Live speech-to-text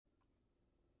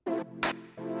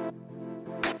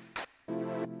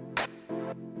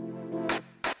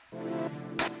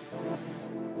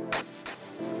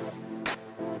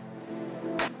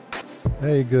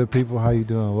Hey, good people, how you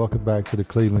doing? Welcome back to the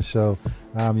Cleveland Show.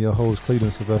 I'm your host,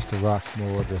 Cleveland Sylvester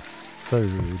Rockmore the third.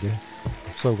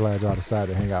 I'm so glad y'all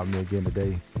decided to hang out with me again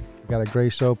today. We got a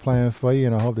great show planned for you,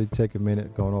 and I hope that you take a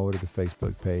minute going over to the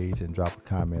Facebook page and drop a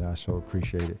comment. I sure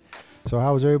appreciate it. So,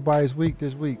 how was everybody's week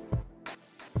this week?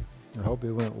 I hope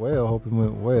it went well. Hope it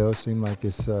went well. It seemed like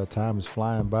it's time is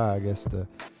flying by. I guess the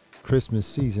Christmas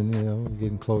season, we're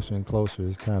getting closer and closer.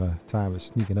 It's kind of time is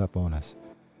sneaking up on us.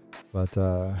 But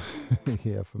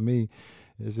yeah, for me,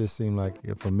 it just seemed like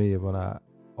for me, when I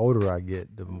older I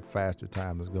get, the faster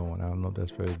time is going. I don't know if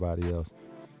that's for everybody else.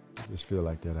 I just feel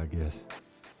like that, I guess.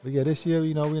 But yeah, this year,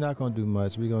 we're not gonna do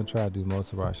much. We're gonna try to do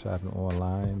most of our shopping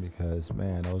online because,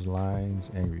 man, those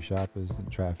lines, angry shoppers, and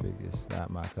traffic is not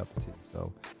my cup of tea.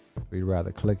 So we'd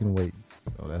rather click and wait.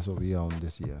 So that's what we on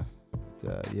this year.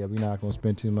 But, yeah, we're not gonna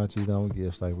spend too much either on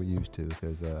gifts like we used to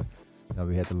because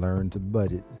we had to learn to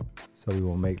budget, so we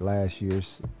won't make last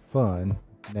year's fun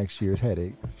next year's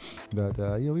headache. But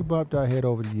we bumped our head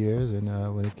over the years,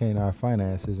 and when it came to our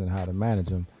finances and how to manage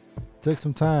them, it took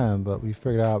some time, but we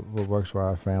figured out what works for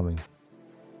our family.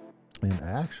 And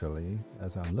actually,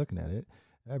 as I'm looking at it,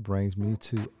 that brings me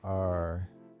to our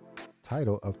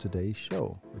title of today's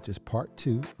show, which is part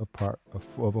two of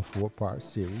a four-part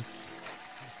series.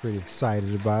 Pretty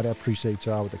excited about it. I appreciate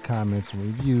y'all with the comments and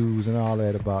reviews and all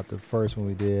that about the first one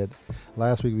we did.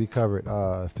 Last week we covered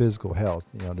physical health.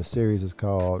 The series is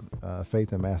called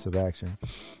Faith and Massive Action.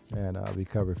 And we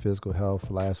covered physical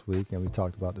health last week, and we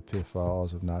talked about the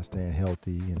pitfalls of not staying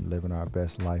healthy and living our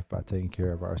best life by taking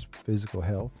care of our physical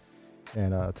health.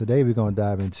 And today we're going to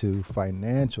dive into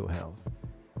financial health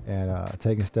and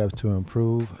taking steps to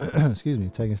improve,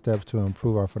 taking steps to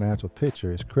improve our financial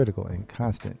picture is critical and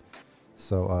constant.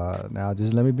 So now,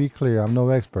 just let me be clear. I'm no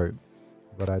expert,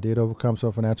 but I did overcome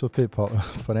some financial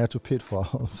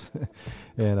pitfalls,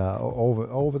 and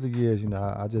over the years,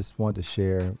 I just wanted to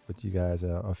share with you guys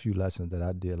a few lessons that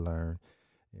I did learn,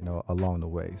 along the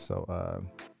way. So,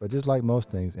 but just like most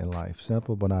things in life,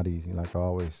 simple but not easy, like I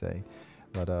always say.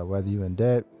 But whether you're in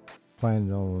debt,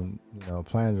 planning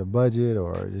a budget,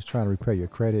 or just trying to repair your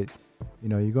credit,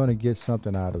 you're going to get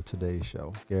something out of today's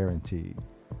show, guaranteed.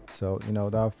 So,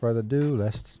 without further ado,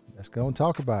 let's go and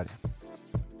talk about it.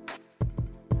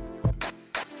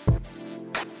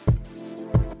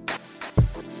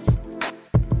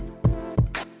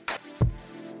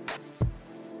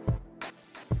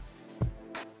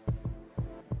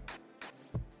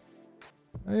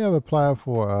 Have you ever applied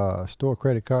for a store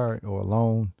credit card or a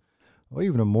loan or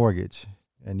even a mortgage,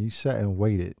 and you sat and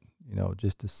waited,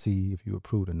 just to see if you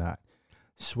approved or not,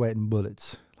 sweating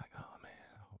bullets, like, oh man,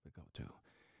 I hope it go through.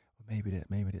 Maybe that,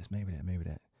 maybe this, maybe that, maybe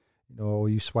that. Or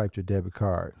you swiped your debit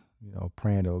card,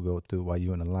 praying it'll go through while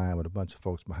you're in the line with a bunch of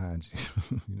folks behind you,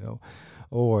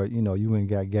 Or, you went and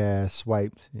got gas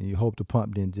swiped and you hope the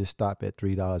pump didn't just stop at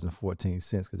 $3.14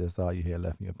 because that's all you had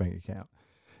left in your bank account.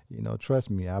 Trust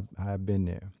me, I've been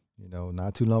there,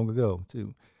 not too long ago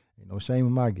too. No shame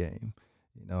in my game.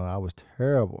 I was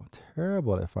terrible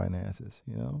at finances.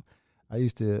 I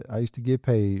used to get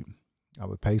paid. I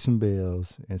would pay some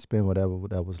bills and spend whatever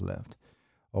that was left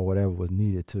or whatever was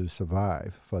needed to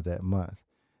survive for that month.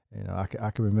 I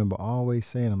can remember always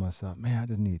saying to myself, man, I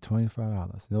just need $25.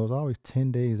 And it was always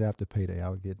 10 days after payday. I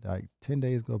would get like 10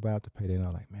 days go by after payday, and I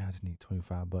was like, man, I just need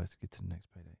 $25 to get to the next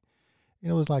payday.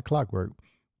 It was like clockwork.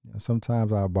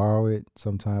 Sometimes I'll borrow it.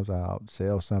 Sometimes I'll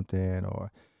sell something,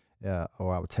 or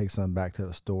I would take something back to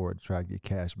the store to try to get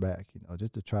cash back,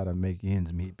 just to try to make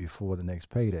ends meet before the next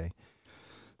payday.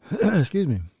 Excuse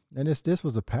me. And this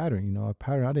was a pattern, a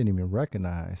pattern I didn't even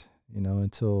recognize,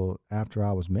 until after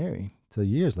I was married, till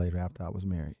years later after I was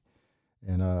married.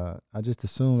 And I just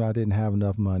assumed I didn't have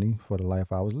enough money for the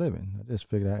life I was living. I just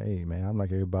figured out, hey, man, I'm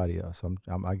like everybody else.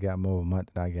 I got more money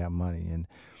than I got money. And,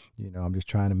 I'm just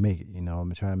trying to make it.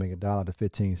 I'm trying to make $1 to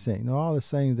 15 cents. All the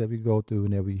things that we go through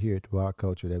and that we hear through our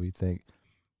culture that we think,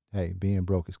 hey, being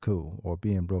broke is cool, or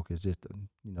being broke is just,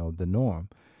 the norm.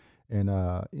 And,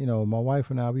 my wife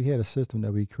and I, we had a system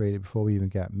that we created before we even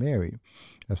got married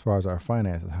as far as our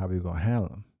finances, how we were going to handle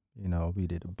them. We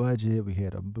did a budget, we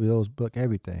had a bills book,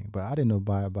 everything, but I didn't know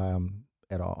by them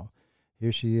at all.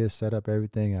 Here she is, set up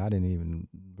everything, and I didn't even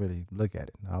really look at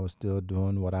it. I was still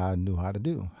doing what I knew how to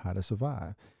do, how to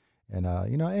survive. And,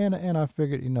 and I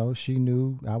figured, she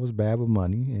knew I was bad with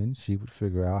money, and she would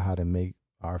figure out how to make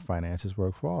our finances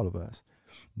work for all of us.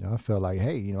 I felt like,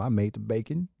 hey, I made the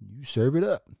bacon, you serve it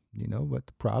up, but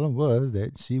the problem was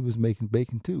that she was making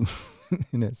bacon too.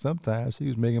 And that sometimes she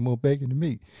was making more bacon than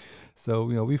me. So,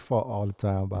 we fought all the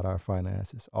time about our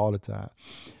finances, all the time.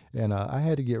 And I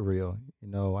had to get real,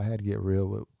 I had to get real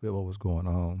with what was going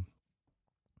on.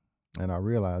 And I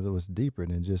realized it was deeper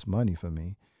than just money for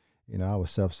me. I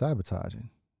was self-sabotaging.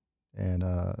 And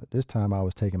this time I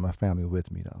was taking my family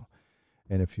with me though.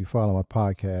 And if you follow my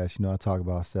podcast, I talk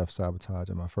about self-sabotage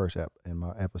in my in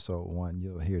my episode 1.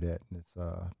 You'll hear that. And it's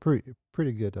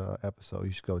pretty good episode.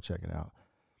 You should go check it out.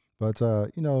 But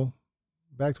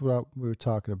back to what we were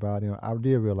talking about, I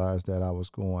did realize that I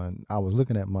was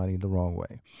looking at money the wrong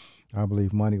way. I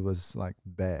believe money was like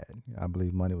bad. I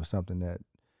believe money was something that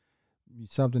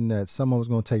someone was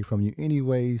going to take from you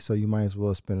anyway, so you might as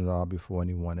well spend it all before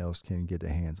anyone else can get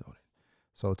their hands on it.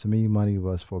 So to me, money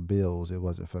was for bills. It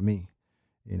wasn't for me.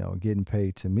 Getting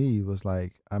paid to me was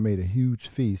like I made a huge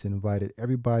feast and invited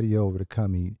everybody over to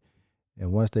come eat.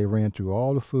 And once they ran through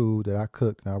all the food that I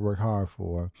cooked and I worked hard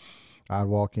for, I'd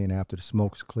walk in after the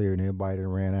smoke's cleared and everybody that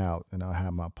ran out, and I'll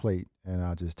have my plate and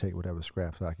I'll just take whatever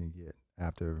scraps I can get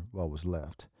after what was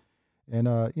left. And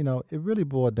it really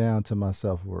boiled down to my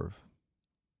self-worth.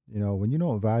 When you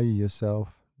don't value yourself,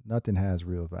 nothing has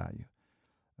real value.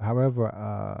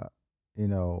 However,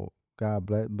 God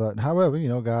bless, but however,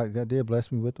 God did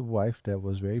bless me with a wife that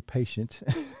was very patient,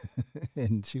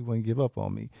 and she wouldn't give up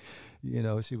on me.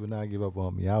 She would not give up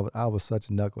on me. I was such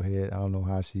a knucklehead. I don't know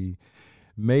how she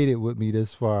made it with me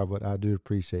this far, but I do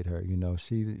appreciate her.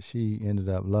 She ended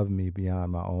up loving me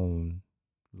beyond my own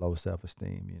low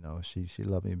self-esteem. She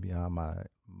loved me beyond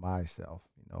myself.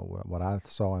 What I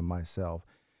saw in myself,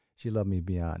 she loved me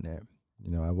beyond that.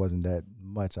 I wasn't that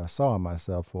much I saw in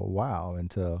myself for a while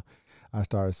until I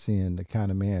started seeing the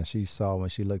kind of man she saw when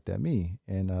she looked at me.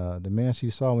 And the man she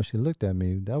saw when she looked at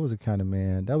me, that was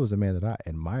the man that I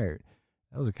admired.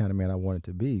 That was the kind of man I wanted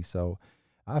to be. So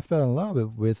I fell in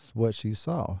love with what she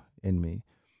saw in me.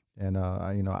 And,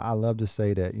 I love to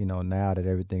say that, now that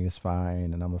everything is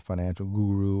fine and I'm a financial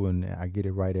guru and I get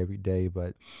it right every day,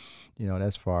 but,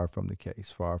 that's far from the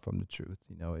case, far from the truth.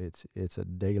 It's a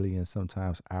daily and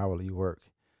sometimes hourly work.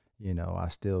 I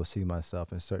still see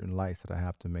myself in certain lights that I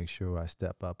have to make sure I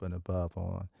step up and above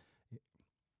on.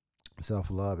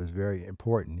 Self-love is very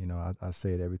important. I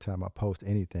say it every time I post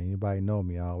anything. Anybody know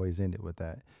me, I always end it with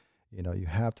that. You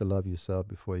have to love yourself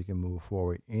before you can move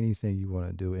forward anything you want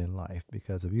to do in life,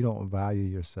 because if you don't value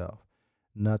yourself,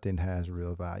 nothing has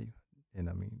real value. And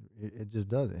I mean, it just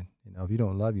doesn't. If you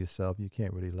don't love yourself, you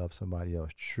can't really love somebody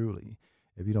else truly.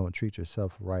 If you don't treat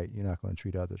yourself right, you're not going to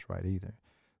treat others right either.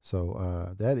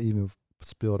 So that even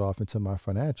spilled off into my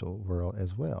financial world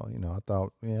as well. I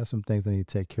thought, yeah, some things I need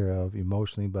to take care of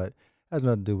emotionally, but it has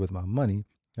nothing to do with my money.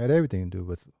 It had everything to do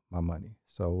with my money.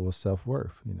 So it was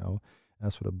self-worth.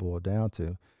 That's what it boiled down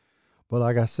to. But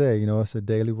like I said, it's a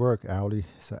daily work,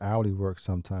 it's an hourly work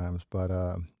sometimes. But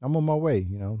I'm on my way.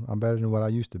 I'm better than what I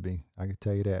used to be. I can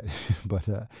tell you that. But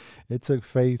it took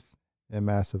faith and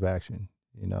massive action.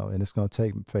 And it's going to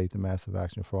take faith and massive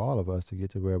action for all of us to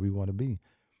get to where we want to be.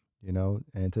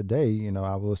 And today,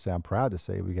 I will say, I'm proud to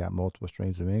say we got multiple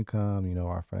streams of income.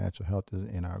 Our financial health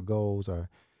and our goals are,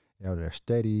 they're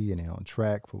steady and they're on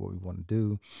track for what we want to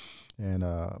do and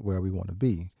where we want to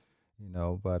be.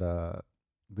 But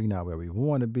we're not where we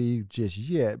want to be just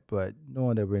yet. But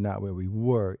knowing that we're not where we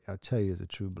were, I'll tell you, is a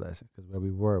true blessing, because where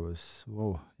we were was,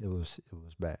 it was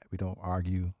bad. We don't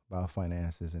argue about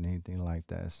finances and anything like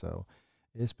that. So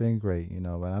it's been great,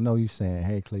 But I know you're saying,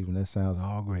 hey, Cleveland, that sounds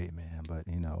all great, man. But,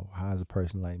 how does a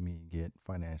person like me get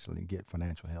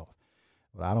financial health?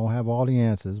 Well, I don't have all the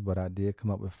answers, but I did come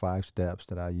up with 5 steps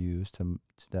that I used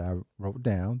that I wrote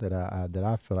down that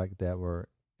I feel like that were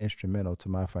instrumental to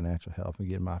my financial health and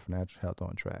getting my financial health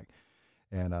on track.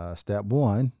 And step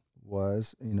 1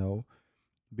 was,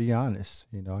 be honest.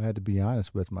 I had to be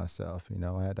honest with myself.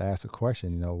 I had to ask a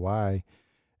question, why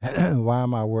why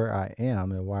am I where I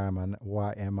am, and why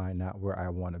am I not where I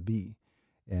want to be?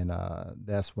 And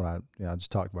that's what I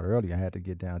just talked about earlier. I had to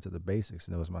get down to the basics,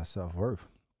 and it was my self-worth.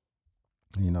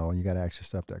 And you got to ask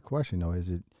yourself that question. Is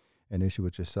it an issue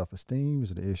with your self-esteem?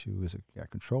 Is it an issue? Is it got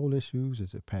control issues?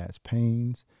 Is it past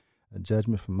pains, a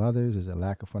judgment from others? Is it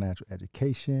lack of financial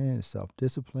education? Is it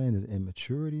self-discipline? Is it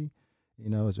immaturity?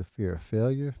 Is it fear of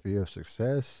failure, fear of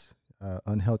success,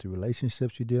 unhealthy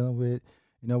relationships you're dealing with?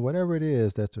 Whatever it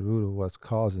is, that's the root of what's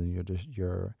causing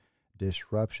your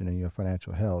disruption in your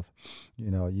financial health.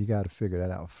 You got to figure that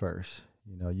out first.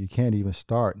 You can't even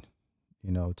start,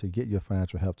 to get your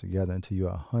financial health together until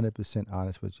you're 100%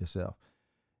 honest with yourself.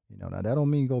 Now that don't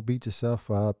mean go beat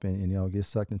yourself up and get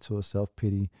sucked into a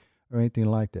self-pity or anything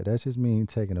like that. That just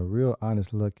means taking a real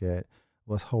honest look at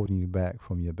what's holding you back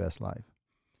from your best life.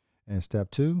 And step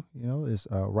 2, is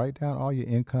write down all your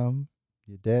income,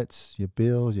 your debts, your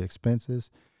bills, your expenses,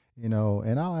 and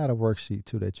I'll add a worksheet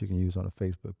too that you can use on the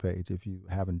Facebook page if you're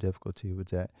having difficulty with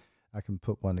that. I can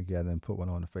put one together and put one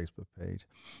on the Facebook page.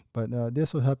 But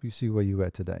this will help you see where you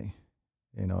at today.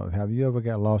 You know, have you ever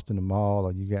got lost in the mall,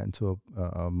 or you got into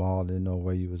a mall and didn't know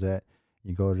where you was at?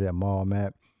 You go to that mall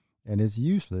map, and it's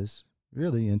useless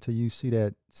really until you see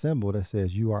that symbol that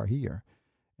says you are here.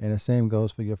 And the same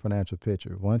goes for your financial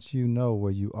picture. Once you know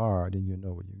where you are, then you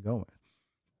know where you're going.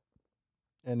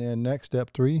 And then next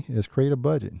step 3 is create a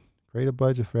budget. Create a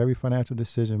budget for every financial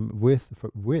decision with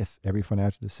every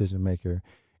financial decision maker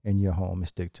in your home, and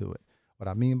stick to it. What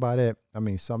I mean by that, I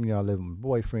mean some of y'all live with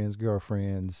boyfriends,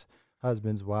 girlfriends,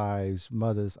 husbands, wives,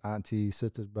 mothers, aunties,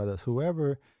 sisters, brothers,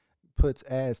 whoever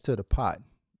adds to the pot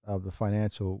of the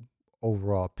financial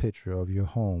overall picture of your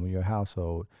home, your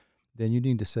household. Then you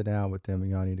need to sit down with them and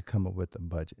y'all need to come up with a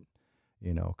budget.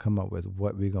 You know, come up with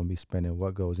what we're going to be spending,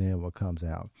 what goes in, what comes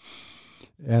out.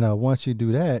 And once you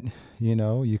do that, you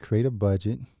know, you create a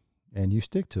budget and you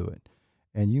stick to it.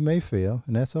 And you may fail,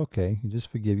 and that's okay. You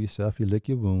just forgive yourself, you lick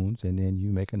your wounds, and then you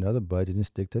make another budget and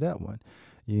stick to that one.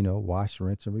 You know, wash,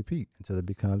 rinse, and repeat until it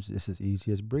becomes just as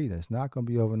easy as breathing. It's not going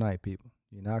to be overnight, people.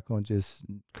 You're not going to just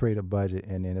create a budget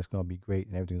and then it's going to be great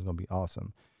and everything's going to be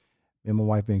awesome. Me and my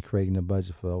wife been creating a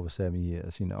budget for over 7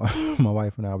 years. You know, my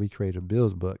wife and I, we created a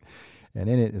bills book, and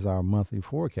in it is our monthly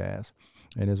forecast,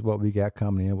 and it's what we got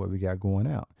coming in, what we got going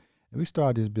out. And we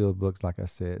started this bills books, like I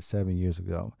said, 7 years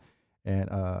ago, and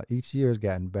each year has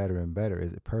gotten better and better.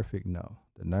 Is it perfect? No.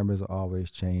 The numbers are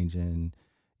always changing.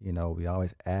 You know, we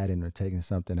always adding or taking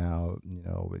something out. You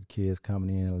know, with kids coming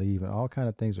in and leaving, all kind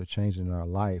of things are changing in our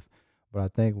life. But I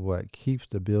think what keeps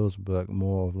the bills book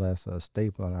more or less a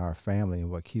staple in our family,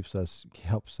 and what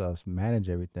helps us manage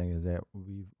everything, is that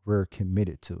we're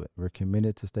committed to it. We're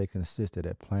committed to stay consistent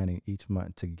at planning each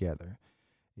month together.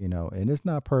 You know, and it's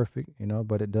not perfect, you know,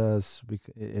 but it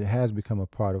has become a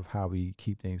part of how we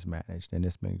keep things managed, and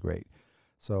it's been great.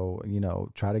 So, you know,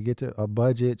 try to get to a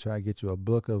budget, try to get you a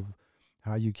book of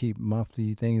how you keep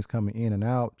monthly things coming in and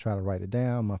out. Try to write it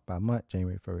down month by month,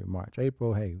 January, February, March,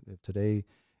 April. Hey, if today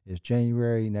is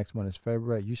January, next month is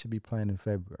February, you should be planning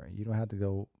February. You don't have to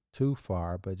go too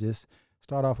far, but just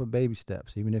start off with baby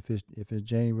steps. Even if it's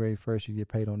January 1st, you get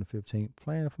paid on the 15th,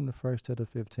 plan from the 1st to the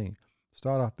 15th.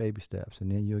 Start off baby steps,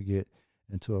 and then you'll get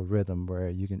into a rhythm where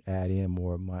you can add in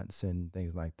more months and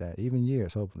things like that. Even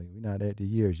years, hopefully. We're not at the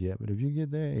years yet, but if you get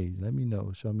there, hey, let me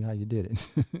know. Show me how you did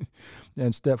it.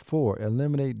 And step 4,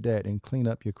 eliminate debt and clean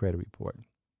up your credit report.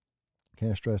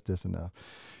 Can't stress this enough.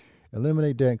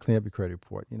 Eliminate debt and clean up your credit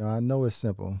report. You know, I know it's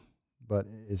simple, but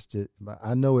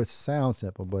I know it sounds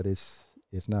simple, but it's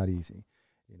not easy.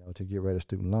 You know, to get rid of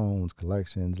student loans,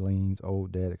 collections, liens,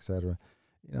 old debt, etc.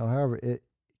 You know, however, it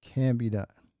can be done.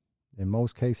 In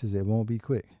most cases, it won't be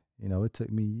quick. You know, it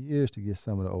took me years to get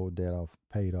some of the old debt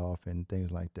paid off and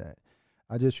things like that.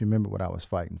 I just remember what I was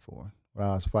fighting for. What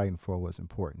I was fighting for was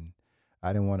important.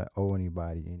 I didn't want to owe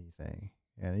anybody anything.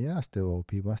 And yeah, I still owe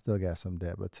people. I still got some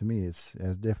debt. But to me, it's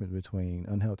difference between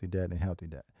unhealthy debt and healthy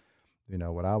debt. You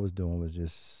know, what I was doing was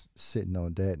just sitting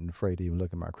on debt and afraid to even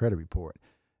look at my credit report.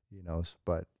 You know,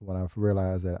 but when I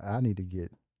realized that I need to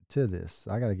get to this,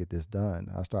 I got to get this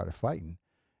done, I started fighting.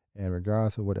 And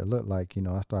regardless of what it looked like, you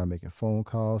know, I started making phone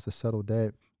calls to settle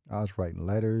debt. I was writing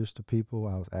letters to people.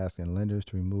 I was asking lenders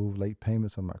to remove late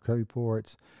payments on my credit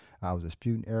reports. I was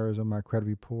disputing errors on my credit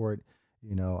report.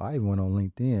 You know, I even went on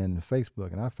LinkedIn and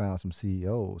Facebook, and I found some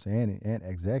CEOs and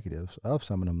executives of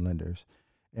some of them lenders,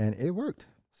 and it worked.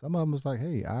 Some of them was like,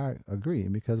 hey, I agree,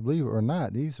 because believe it or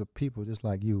not, these are people just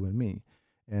like you and me.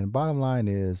 And bottom line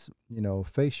is, you know,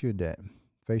 face your debt,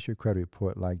 face your credit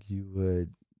report like you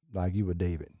would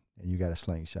David, and you got a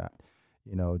slingshot.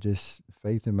 You know, just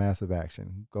faith and massive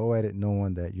action. Go at it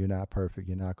knowing that you're not perfect.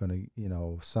 You're not going to, you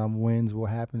know, some wins will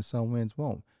happen, some wins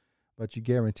won't. But you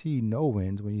guarantee no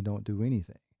wins when you don't do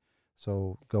anything.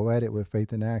 So go at it with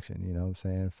faith and action. You know what I'm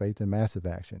saying? Faith and massive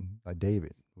action, like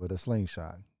David with a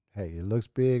slingshot. Hey, it looks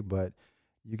big, but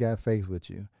you got faith with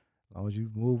you. As long as you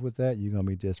move with that, you're going to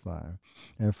be just fine.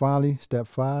 And finally, step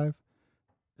 5,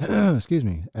 excuse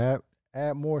me, add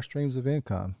more streams of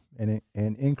income and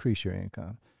increase your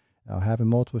income. Now, having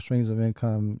multiple streams of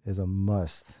income is a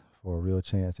must for a real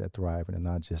chance at thriving and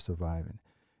not just surviving.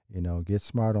 You know, get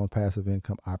smart on passive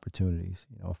income opportunities.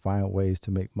 You know, find ways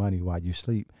to make money while you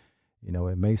sleep. You know,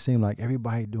 it may seem like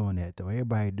everybody doing that, though.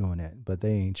 Everybody doing that, but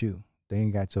they ain't you. They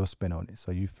ain't got your spin on it.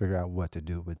 So you figure out what to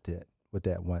do with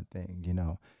that one thing, you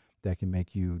know, that can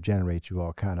generate you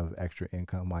all kind of extra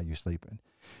income while you're sleeping.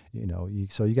 You know,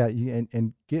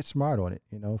 and get smart on it.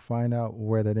 You know, find out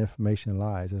where that information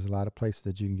lies. There's a lot of places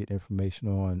that you can get information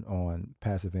on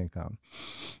passive income.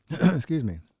 Excuse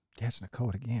me. catching a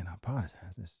cold again. I apologize.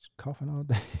 Just coughing all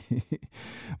day.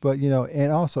 But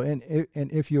and also, and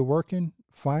if you're working,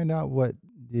 find out what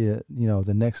the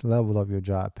next level of your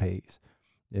job pays.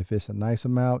 If it's a nice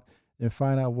amount, then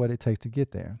find out what it takes to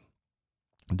get there.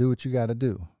 Do what you got to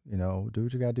do. Do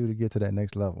what you got to do to get to that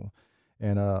next level.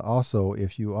 And also,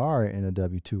 if you are in a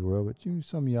W-2 world, which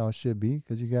some of y'all should be,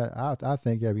 because I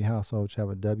think every household should have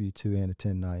a W-2 and a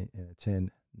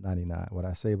 1099. What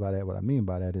I say by that, what I mean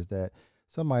by that is that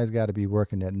somebody's got to be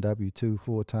working that W-2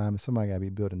 full time, and somebody got to be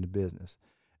building the business.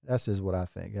 That's just what I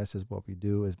think. That's just what we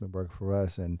do. It's been working for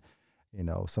us, and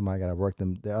somebody got to work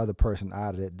the other person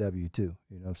out of that W-2. You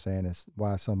know what I'm saying? It's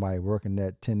why somebody working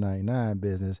that 1099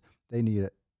 business, they need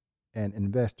an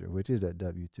investor, which is that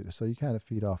W-2. So you kind of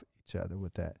feed off each other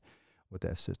with that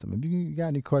system. If you got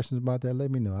any questions about that,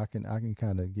 let me know. I can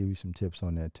kind of give you some tips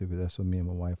on that too, because that's what me and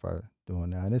my wife are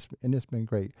doing now, and it's been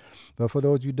great. But for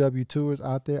those you W-2ers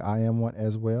out there, I am one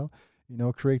as well.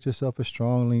 Create yourself a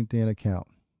strong LinkedIn account,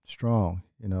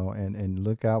 and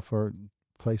look out for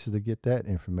places to get that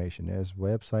information. There's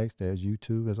websites, there's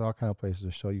YouTube, there's all kind of places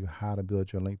to show you how to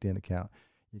build your LinkedIn account.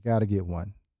 You got to get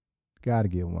one.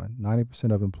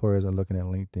 90% of employers are looking at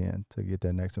LinkedIn to get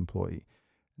their next employee,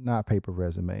 not paper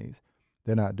resumes.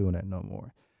 They're not doing that no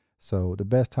more. So the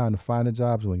best time to find a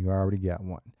job is when you already got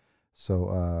one.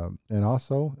 So and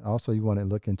also you want to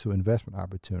look into investment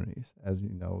opportunities, as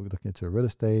look into real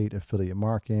estate, affiliate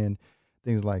marketing,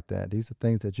 things like that. These are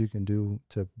things that you can do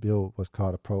to build what's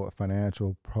called a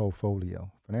financial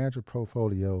portfolio. Financial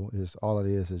portfolio is all it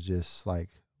is just like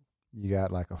you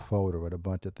got like a folder with a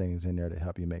bunch of things in there to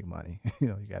help you make money.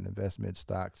 You got investment,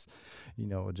 stocks,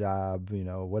 a job,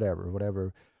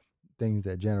 whatever things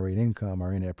that generate income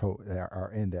are in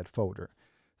that folder.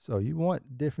 So you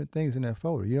want different things in that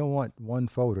folder. You don't want one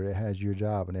folder that has your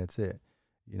job and that's it.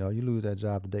 You lose that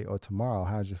job today or tomorrow.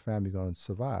 How's your family going to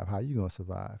survive? How are you going to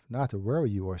survive? Not to worry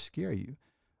you or scare you,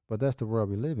 but that's the world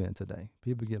we live in today.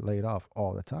 People get laid off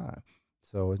all the time.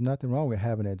 So there's nothing wrong with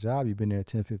having that job. You've been there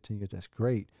 10, 15 years. That's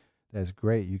great. That's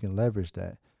great. You can leverage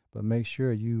that. But make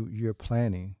sure you're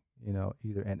planning,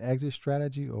 either an exit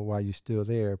strategy, or while you're still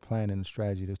there, planning a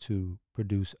strategy to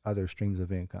produce other streams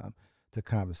of income to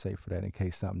compensate for that in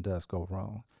case something does go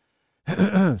wrong.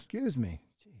 Excuse me.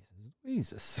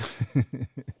 Jesus.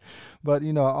 But,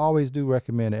 I always do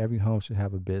recommend that every home should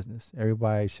have a business.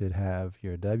 Everybody should have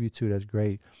your W-2. That's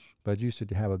great. But you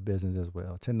should have a business as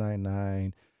well.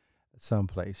 1099,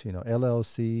 someplace,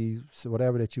 LLC, so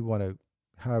whatever that you want to,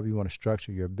 however you want to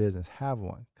structure your business, have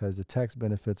one, because the tax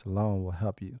benefits alone will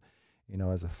help you,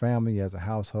 as a family, as a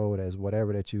household, as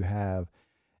whatever that you have.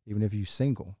 Even if you're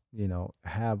single,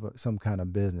 have some kind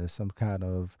of business, some kind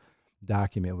of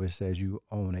document which says you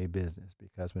own a business,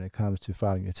 because when it comes to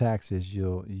filing your taxes,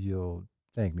 you'll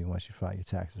thank me once you file your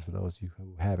taxes, for those of you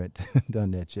who haven't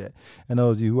done that yet. And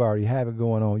those of you who already have it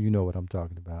going on, you know what I'm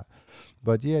talking about.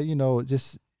 But yeah,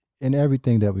 just in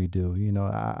everything that we do,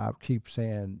 I keep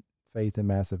saying faith and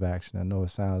massive action. I know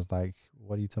it sounds like,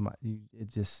 what are you talking about? It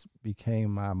just became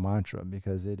my mantra,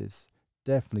 because it is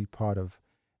definitely part of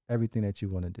everything that you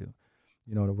want to do.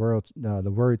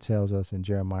 The word tells us in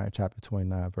Jeremiah chapter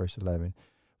 29, verse 11,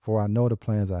 "For I know the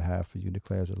plans I have for you,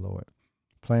 declares the Lord,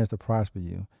 plans to prosper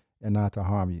you and not to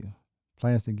harm you,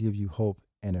 plans to give you hope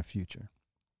and a future."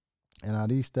 And now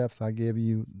these steps I give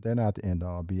you, they're not the end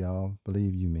all be all,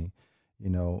 believe you me.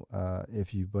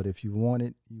 If you want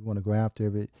it, you want to go after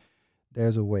it,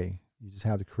 there's a way. You just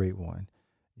have to create one.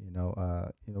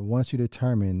 Once you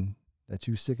determine that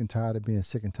you're sick and tired of being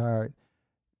sick and tired,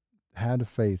 have the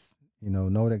faith,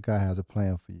 know that God has a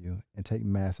plan for you, and take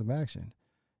massive action.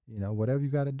 Whatever you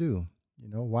got to do,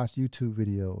 watch YouTube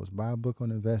videos, buy a book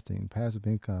on investing, passive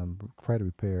income, credit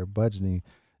repair, budgeting,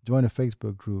 join a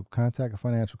Facebook group, contact a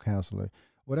financial counselor.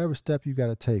 Whatever step you got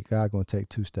to take, God's going to take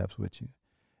 2 steps with you.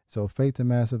 So faith and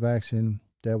massive action,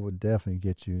 that will definitely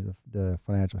get you the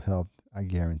financial help. I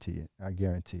guarantee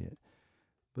it.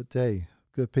 But hey,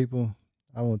 good people,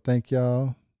 I want to thank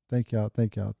y'all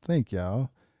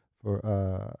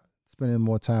for spending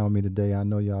more time with me today. I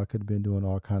know y'all could have been doing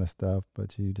all kind of stuff,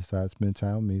 but you decided to spend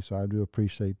time with me, so I do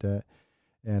appreciate that.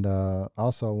 And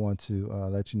also want to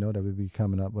let you know that we'll be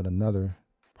coming up with another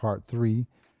part 3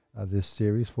 of this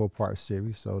series, 4-part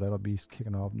series. So that'll be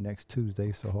kicking off next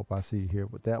Tuesday. So hope I see you here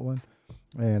with that one.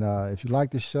 And if you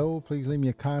like the show, please leave me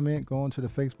a comment. Go on to the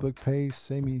Facebook page.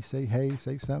 Say hey,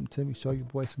 say something to me. Show your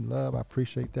boy some love. I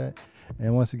appreciate that.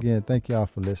 And once again, thank y'all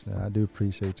for listening. I do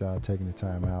appreciate y'all taking the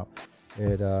time out.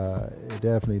 It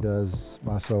definitely does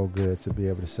my soul good to be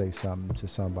able to say something to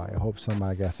somebody. I hope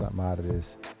somebody got something out of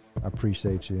this. I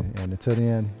appreciate you. And until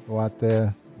then, go out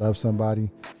there, love somebody,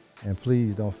 And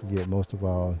please don't forget, most of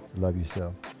all, to love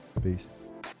yourself. Peace.